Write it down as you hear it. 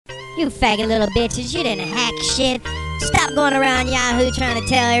You faggot little bitches, you didn't hack shit. Stop going around Yahoo trying to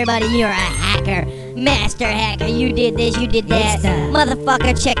tell everybody you're a hacker. Master hacker, you did this, you did that.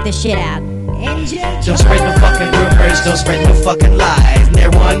 Motherfucker, check the shit out. Don't spread no fucking rumors, don't spread no fucking lies.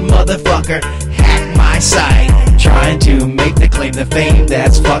 There one motherfucker hacked my site, trying to make the claim to fame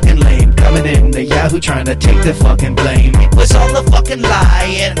that's fucking lame. Coming in the Yahoo trying to take the fucking blame. It was all a fucking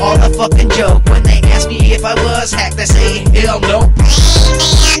lie and all a fucking joke. When they asked me if I was hacked, I say hell no.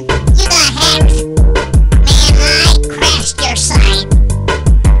 Hey man, you got hacked. Man, I crashed your site.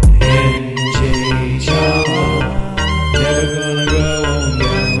 NJ Java, never gonna go on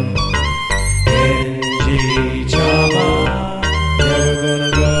down. NJ Java, never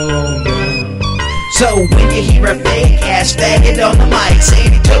gonna go on down. So when you hear a fake ass faggot on the mic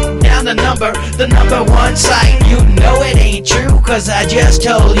saying he took down the number one site, you know it ain't true, cause I just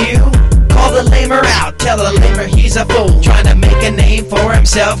told you. Call the lamer out, tell the lamer he's a fool, trying to make a name for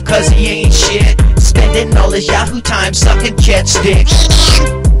himself cause he ain't shit, spending all his Yahoo time sucking jet sticks. Hey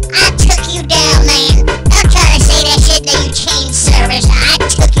man, I took